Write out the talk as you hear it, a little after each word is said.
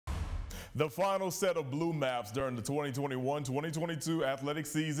The final set of blue maps during the 2021-2022 athletic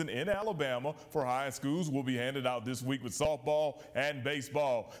season in Alabama for high schools will be handed out this week with softball and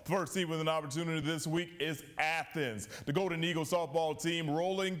baseball. The first team with an opportunity this week is Athens. The Golden Eagle softball team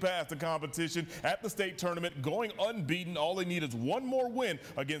rolling past the competition at the state tournament, going unbeaten. All they need is one more win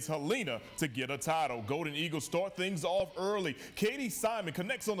against Helena to get a title. Golden Eagles start things off early. Katie Simon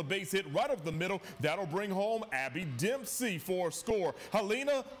connects on the base hit right up the middle. That'll bring home Abby Dempsey for a score.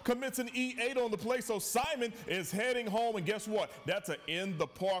 Helena commits an E8 on the play, so Simon is heading home, and guess what? That's an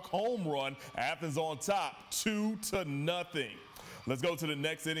in-the-park home run. Athens on top, 2-0. Let's go to the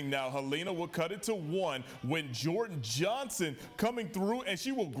next inning now. Helena will cut it to 1 when Jordan Johnson coming through, and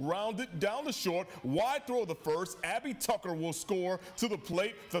she will ground it down the short. Wide throw the first. Abby Tucker will score to the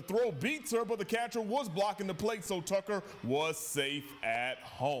plate. The throw beats her, but the catcher was blocking the plate, so Tucker was safe at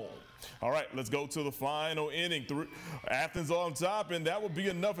home. All right, let's go to the final inning. Athens on top, and that will be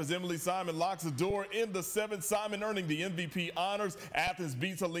enough as Emily Simon locks the door in the 7th. Simon earning the MVP honors. Athens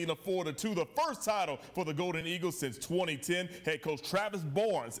beats Helena 4-2, the first title for the Golden Eagles since 2010. Head coach Travis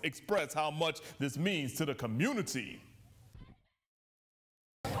Barnes expressed how much this means to the community.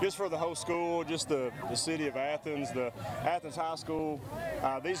 Just for the whole school, just the city of Athens, the Athens High School.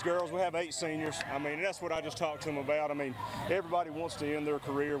 These girls, we have 8 seniors. I mean, that's what I just talked to them about. I mean, everybody wants to end their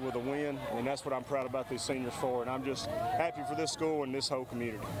career with a win, and that's what I'm proud about these seniors for. And I'm just happy for this school and this whole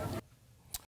community.